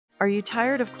Are you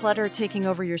tired of clutter taking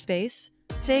over your space?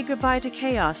 Say goodbye to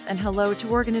chaos and hello to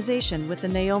organization with the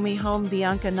Naomi Home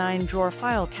Bianca 9-drawer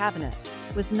file cabinet.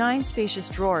 With 9 spacious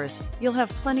drawers, you'll have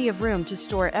plenty of room to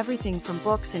store everything from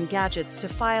books and gadgets to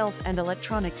files and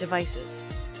electronic devices.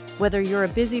 Whether you're a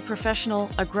busy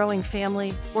professional, a growing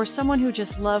family, or someone who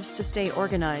just loves to stay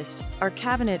organized, our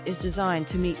cabinet is designed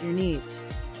to meet your needs.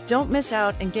 Don't miss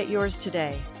out and get yours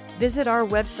today. Visit our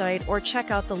website or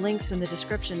check out the links in the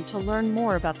description to learn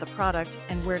more about the product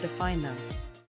and where to find them.